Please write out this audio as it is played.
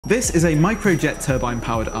This is a microjet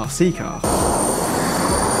turbine-powered RC car.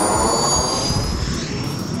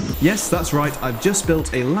 Yes, that's right, I've just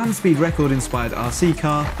built a land speed record inspired RC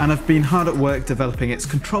car, and I've been hard at work developing its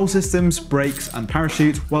control systems, brakes and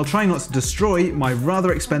parachute, while trying not to destroy my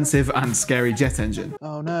rather expensive and scary jet engine.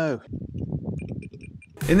 Oh no.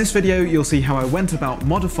 In this video, you'll see how I went about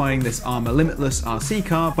modifying this Armour Limitless RC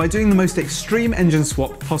car by doing the most extreme engine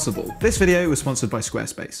swap possible. This video was sponsored by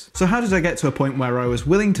Squarespace. So how did I get to a point where I was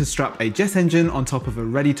willing to strap a jet engine on top of a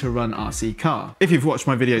ready-to-run RC car? If you've watched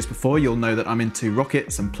my videos before, you'll know that I'm into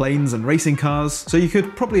rockets and planes and racing cars, so you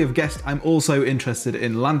could probably have guessed I'm also interested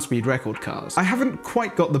in land speed record cars. I haven't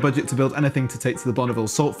quite got the budget to build anything to take to the Bonneville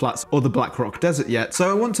Salt Flats or the Black Rock Desert yet, so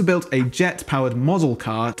I want to build a jet-powered model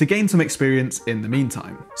car to gain some experience in the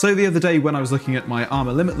meantime. So the other day when I was looking at my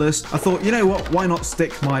Armour Limitless, I thought, you know what, why not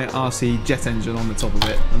stick my RC jet engine on the top of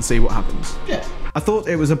it and see what happens? Yeah. I thought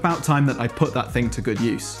it was about time that I put that thing to good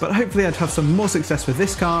use, but hopefully I'd have some more success with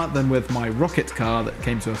this car than with my rocket car that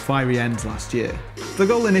came to a fiery end last year. The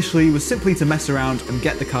goal initially was simply to mess around and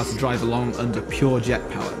get the car to drive along under pure jet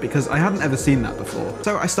power, because I hadn't ever seen that before.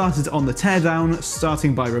 So I started on the teardown,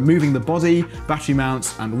 starting by removing the body, battery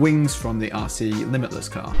mounts and wings from the RC Limitless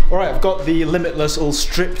car. Alright, I've got the Limitless all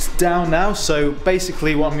stripped down now, so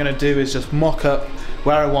basically what I'm going to do is just mock up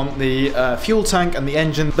where I want the fuel tank and the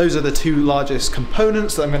engine. Those are the two largest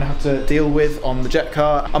components that I'm going to have to deal with on the jet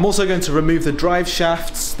car. I'm also going to remove the drive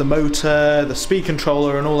shafts, the motor, the speed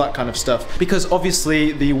controller and all that kind of stuff, because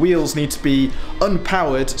obviously the wheels need to be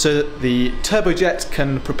unpowered so that the turbojet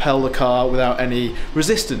can propel the car without any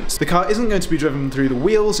resistance. The car isn't going to be driven through the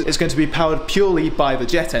wheels, it's going to be powered purely by the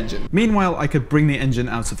jet engine. Meanwhile, I could bring the engine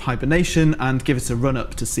out of hibernation and give it a run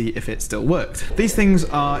up to see if it still worked. These things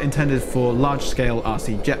are intended for large-scale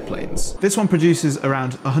RC jet planes. This one produces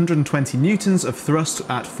around 120 newtons of thrust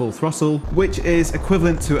at full throttle, which is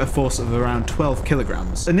equivalent to a force of around 12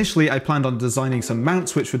 kilograms. Initially, I planned on designing some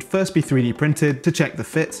mounts which would first be 3D printed to check the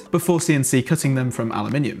fit, before CNC cutting them from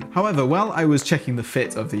aluminium. However, while I was checking the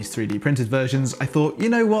fit of these 3D printed versions, I thought, you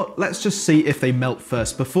know what, let's just see if they melt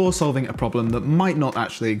first before solving a problem that might not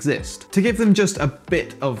actually exist. To give them just a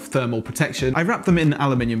bit of thermal protection, I wrapped them in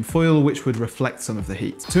aluminium foil which would reflect some of the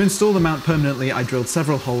heat. To install the mount permanently, I drilled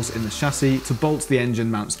several holes in the chassis to bolt the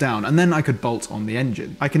engine mounts down, and then I could bolt on the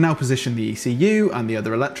engine. I can now position the ECU and the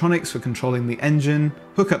other electronics for controlling the engine,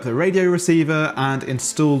 hook up the radio receiver, and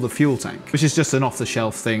install the fuel tank, which is just an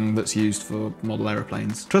off-the-shelf thing that's used for model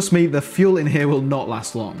aeroplanes. Trust me, the fuel in here will not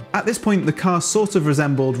last long. At this point, the car sort of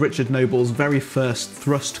resembled Richard Noble's very first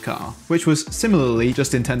thrust car, which was similarly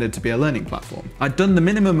just intended to be a learning platform. I'd done the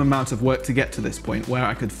minimum amount of work to get to this point where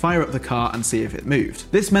I could fire up the car and see if it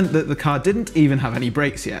moved. This meant that the car didn't even have any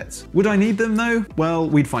brakes yet. Would I need them though? Well,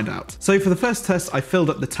 we'd find out. So for the first test, I filled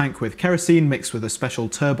up the tank with kerosene mixed with a special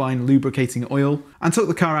turbine lubricating oil, and took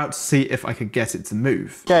the car out to see if I could get it to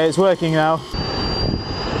move. Okay, it's working now.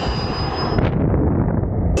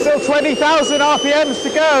 Still 20,000 RPMs to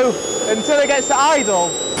go until it gets to idle.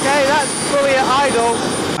 Okay, that's fully at idle.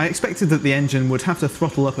 I expected that the engine would have to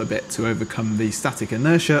throttle up a bit to overcome the static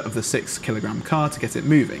inertia of the 6-kilogram car to get it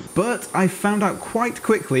moving, but I found out quite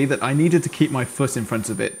quickly that I needed to keep my foot in front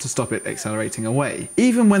of it to stop it accelerating away.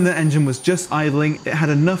 Even when the engine was just idling, it had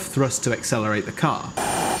enough thrust to accelerate the car.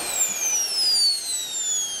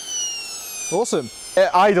 Awesome.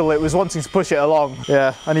 At idle, it was wanting to push it along.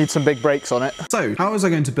 Yeah, I need some big brakes on it. So, how was I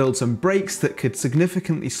going to build some brakes that could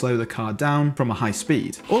significantly slow the car down from a high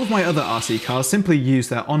speed? All of my other RC cars simply use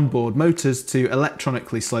their onboard motors to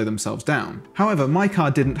electronically slow themselves down. However, my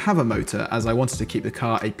car didn't have a motor, as I wanted to keep the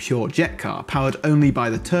car a pure jet car, powered only by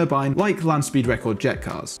the turbine, like land speed record jet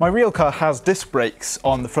cars. My real car has disc brakes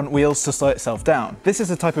on the front wheels to slow itself down. This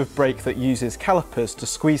is a type of brake that uses calipers to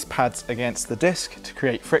squeeze pads against the disc to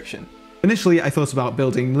create friction. Initially, I thought about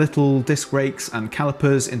building little disc brakes and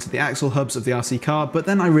calipers into the axle hubs of the RC car, but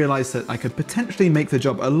then I realised that I could potentially make the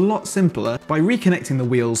job a lot simpler by reconnecting the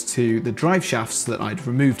wheels to the drive shafts that I'd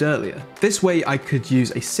removed earlier. This way I could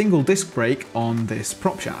use a single disc brake on this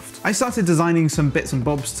prop shaft. I started designing some bits and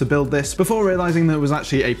bobs to build this before realising there was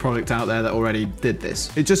actually a product out there that already did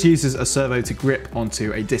this. It just uses a servo to grip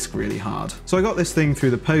onto a disc really hard. So I got this thing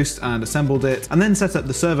through the post and assembled it, and then set up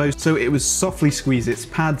the servo so it would softly squeeze its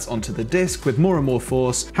pads onto the disc with more and more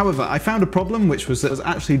force. However, I found a problem, which was that it was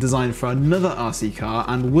actually designed for another RC car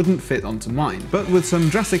and wouldn't fit onto mine. But with some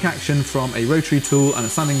drastic action from a rotary tool and a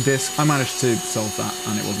sanding disc, I managed to solve that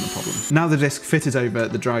and it wasn't a problem. Now the disc fitted over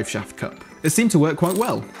the drive shaft cup. It seemed to work quite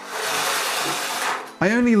well.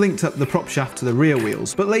 I only linked up the prop shaft to the rear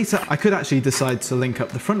wheels, but later I could actually decide to link up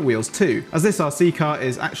the front wheels too, as this RC car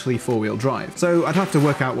is actually four-wheel drive. So I'd have to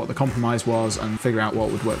work out what the compromise was and figure out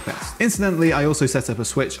what would work best. Incidentally, I also set up a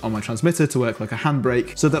switch on my transmitter to work like a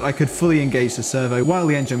handbrake so that I could fully engage the servo while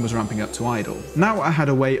the engine was ramping up to idle. Now I had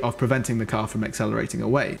a way of preventing the car from accelerating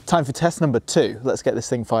away. Time for test number 2. Let's get this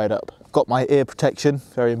thing fired up. Got my ear protection,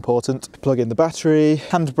 very important. Plug in the battery,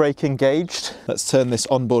 handbrake engaged. Let's turn this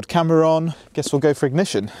onboard camera on. Guess we'll go for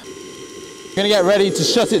ignition. I'm gonna get ready to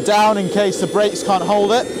shut it down in case the brakes can't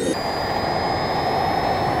hold it.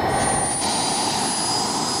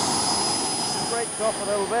 Brakes off a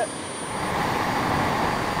little bit.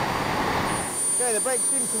 Okay, the brakes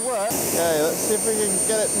seem to work. Okay, let's see if we can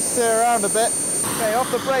get it to steer around a bit. Okay,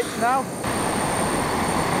 off the brakes now.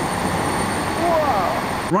 Wow!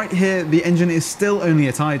 Right here, the engine is still only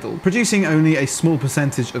at idle, producing only a small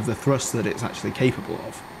percentage of the thrust that it's actually capable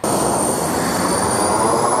of.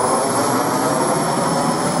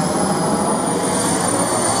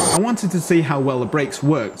 I wanted to see how well the brakes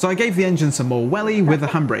worked, so I gave the engine some more welly with the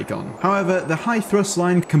handbrake on. However, the high thrust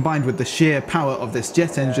line combined with the sheer power of this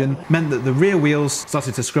jet engine meant that the rear wheels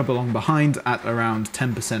started to scrub along behind at around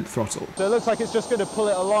 10% throttle. So it looks like it's just going to pull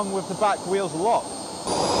it along with the back wheels locked.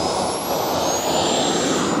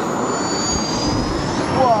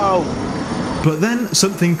 Whoa! But then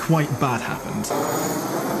something quite bad happened.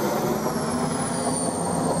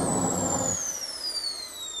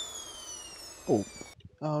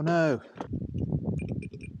 Oh no.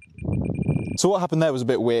 So what happened there was a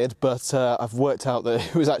bit weird, but I've worked out that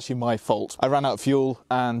it was actually my fault. I ran out of fuel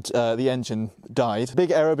and the engine died.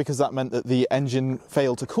 Big error, because that meant that the engine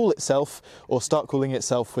failed to cool itself or start cooling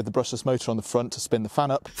itself with the brushless motor on the front to spin the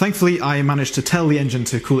fan up. Thankfully, I managed to tell the engine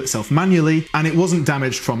to cool itself manually, and it wasn't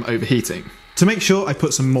damaged from overheating. To make sure, I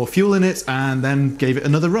put some more fuel in it and then gave it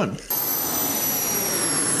another run.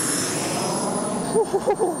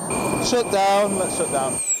 Shut down, let's shut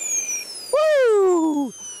down.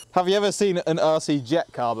 Woo! Have you ever seen an RC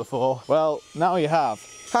jet car before? Well, now you have.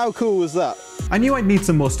 How cool was that? I knew I'd need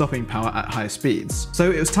some more stopping power at higher speeds, so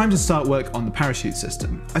it was time to start work on the parachute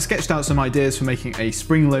system. I sketched out some ideas for making a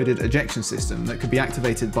spring-loaded ejection system that could be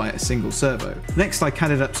activated by a single servo. Next, I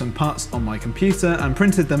CAD'd up some parts on my computer and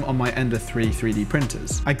printed them on my Ender 3 3D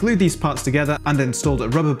printers. I glued these parts together and installed a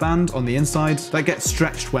rubber band on the inside that gets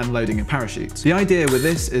stretched when loading a parachute. The idea with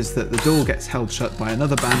this is that the door gets held shut by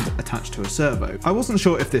another band attached to a servo. I wasn't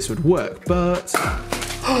sure if this would work, but...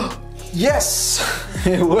 Yes!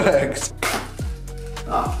 It worked!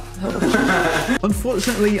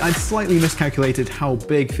 Unfortunately, I'd slightly miscalculated how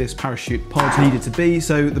big this parachute pod needed to be,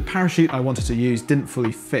 so the parachute I wanted to use didn't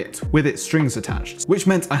fully fit, with its strings attached, which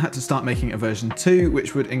meant I had to start making a version 2,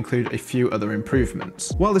 which would include a few other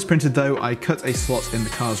improvements. While this printed though, I cut a slot in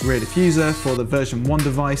the car's rear diffuser for the version 1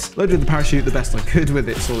 device, loaded the parachute the best I could with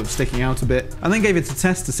it sort of sticking out a bit, and then gave it a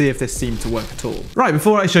test to see if this seemed to work at all. Right,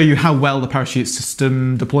 before I show you how well the parachute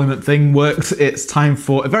system deployment thing worked, it's time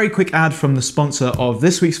for a very quick ad from the sponsor of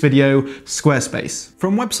this week's video, Squarespace.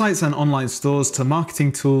 From websites and online stores to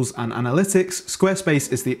marketing tools and analytics,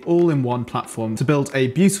 Squarespace is the all-in-one platform to build a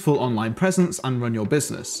beautiful online presence and run your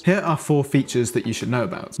business. Here are 4 features that you should know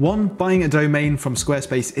about. 1. Buying a domain from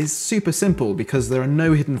Squarespace is super simple because there are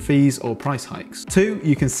no hidden fees or price hikes. 2.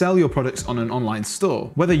 You can sell your products on an online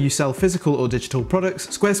store. Whether you sell physical or digital products,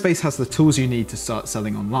 Squarespace has the tools you need to start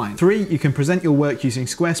selling online. 3. You can present your work using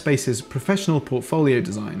Squarespace's professional portfolio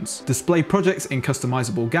designs, display projects in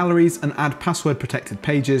customizable galleries, and add password-protected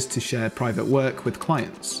pages to share private work with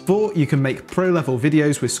clients. 4. You can make pro-level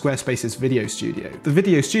videos with Squarespace's Video Studio. The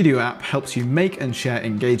Video Studio app helps you make and share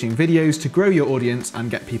engaging videos to grow your audience and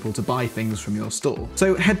get people to buy things from your store.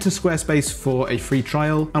 So head to Squarespace for a free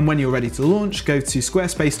trial, and when you're ready to launch, go to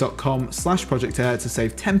squarespace.com/ProjectAir to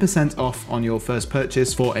save 10% off on your first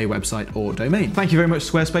purchase for a website or domain. Thank you very much,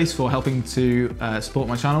 Squarespace, for helping to support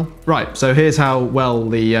my channel. Right, so here's how well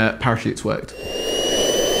the parachutes worked.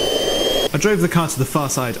 I drove the car to the far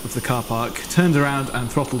side of the car park, turned around and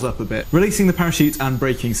throttled up a bit, releasing the parachute and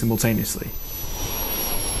braking simultaneously.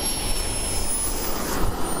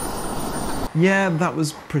 Yeah, that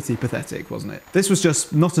was pretty pathetic, wasn't it? This was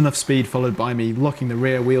just not enough speed, followed by me locking the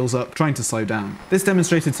rear wheels up, trying to slow down. This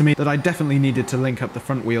demonstrated to me that I definitely needed to link up the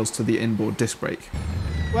front wheels to the inboard disc brake.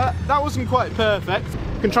 Well, that wasn't quite perfect.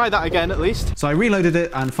 You can try that again at least. So I reloaded it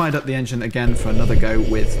and fired up the engine again for another go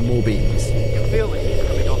with more beams. You can feel the heat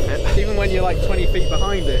coming off it, even when you're like 20 feet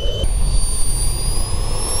behind it.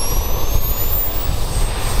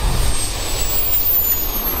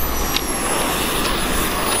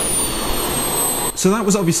 So that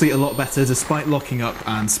was obviously a lot better despite locking up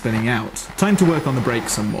and spinning out. Time to work on the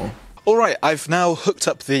brakes some more. Alright, I've now hooked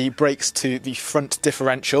up the brakes to the front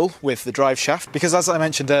differential with the drive shaft, because as I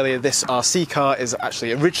mentioned earlier, this RC car is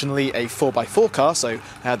actually originally a 4x4 car, so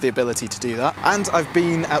I had the ability to do that. And I've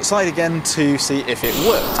been outside again to see if it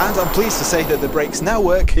worked. And I'm pleased to say that the brakes now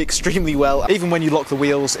work extremely well. Even when you lock the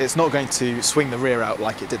wheels, it's not going to swing the rear out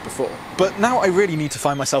like it did before. But now I really need to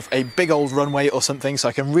find myself a big old runway or something so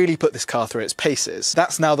I can really put this car through its paces.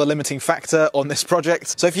 That's now the limiting factor on this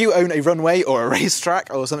project. So if you own a runway or a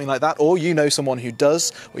racetrack or something like that, or you know someone who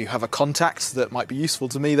does, or you have a contact that might be useful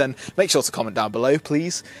to me, then make sure to comment down below,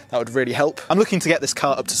 please. That would really help. I'm looking to get this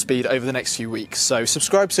car up to speed over the next few weeks, so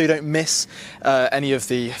subscribe so you don't miss any of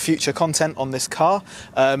the future content on this car.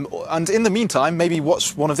 And in the meantime, maybe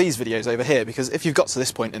watch one of these videos over here, because if you've got to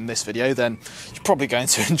this point in this video, then you're probably going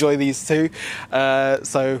to enjoy these too.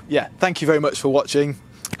 So yeah, thank you very much for watching,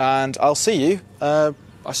 and I'll see you, I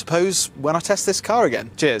suppose, when I test this car again.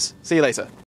 Cheers. See you later.